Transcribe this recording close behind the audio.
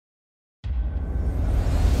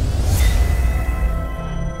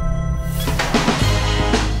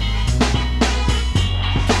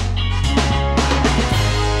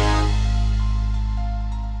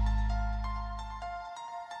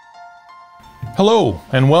Hello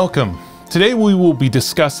and welcome. Today we will be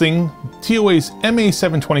discussing TOA's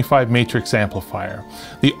MA-725 matrix amplifier,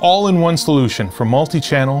 the all-in-one solution for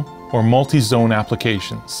multi-channel or multi-zone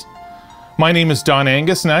applications. My name is Don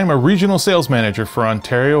Angus and I'm a Regional Sales Manager for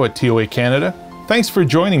Ontario at TOA Canada. Thanks for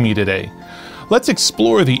joining me today. Let's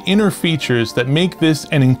explore the inner features that make this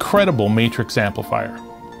an incredible matrix amplifier.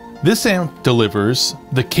 This amp delivers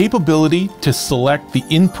the capability to select the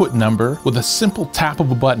input number with a simple tap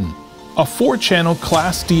of a button. A 4-channel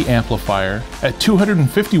Class D amplifier at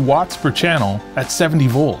 250 watts per channel at 70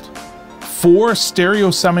 volt. 4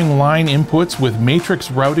 stereo summing line inputs with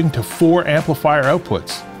matrix routing to 4 amplifier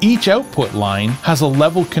outputs. Each output line has a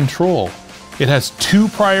level control. It has 2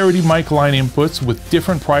 priority mic line inputs with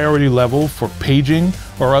different priority level for paging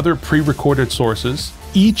or other pre-recorded sources.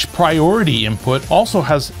 Each priority input also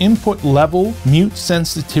has input level, mute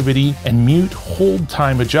sensitivity, and mute hold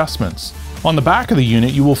time adjustments. On the back of the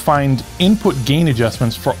unit, you will find input gain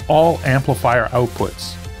adjustments for all amplifier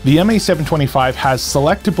outputs. The MA-725 has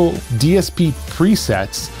selectable DSP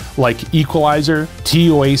presets like equalizer,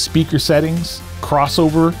 TOA speaker settings,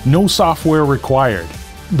 crossover, no software required.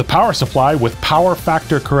 The power supply with power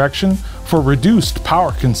factor correction for reduced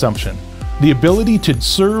power consumption. The ability to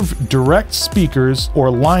serve direct speakers or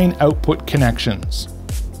line output connections.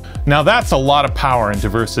 Now that's a lot of power and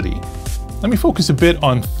diversity. Let me focus a bit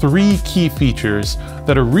on 3 key features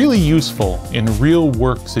that are really useful in real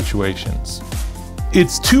work situations.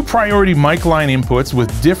 Its 2 priority mic line inputs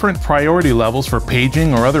with different priority levels for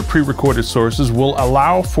paging or other pre-recorded sources will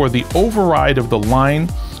allow for the override of the line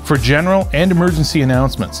for general and emergency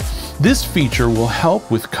announcements. This feature will help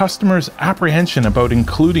with customers' apprehension about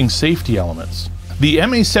including safety elements. The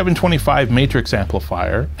MA-725 matrix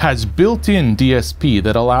amplifier has built-in DSP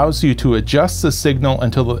that allows you to adjust the signal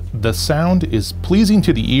until the sound is pleasing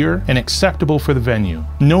to the ear and acceptable for the venue.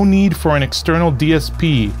 No need for an external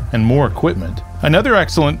DSP and more equipment. Another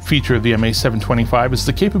excellent feature of the MA-725 is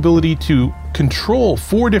the capability to control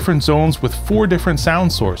 4 different zones with 4 different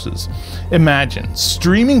sound sources. Imagine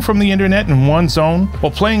streaming from the internet in one zone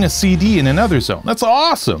while playing a CD in another zone. That's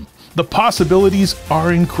awesome! The possibilities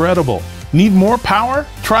are incredible. Need more power?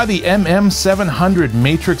 Try the MM700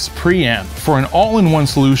 Matrix Preamp for an all-in-one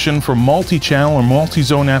solution for multi-channel or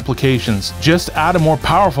multi-zone applications. Just add a more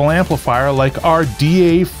powerful amplifier like our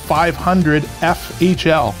DA500F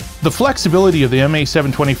HL. The flexibility of the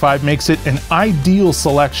MA725 makes it an ideal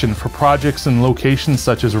selection for projects in locations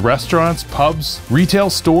such as restaurants, pubs, retail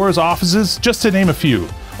stores, offices, just to name a few.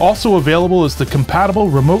 Also available is the compatible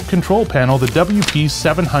remote control panel, the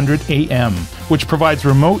WP700AM, which provides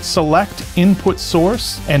remote select input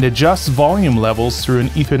source and adjusts volume levels through an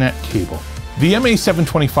Ethernet cable. The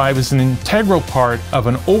MA725 is an integral part of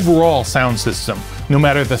an overall sound system. No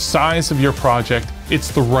matter the size of your project, it's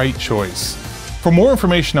the right choice. For more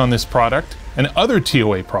information on this product and other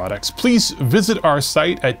TOA products, please visit our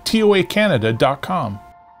site at toacanada.com.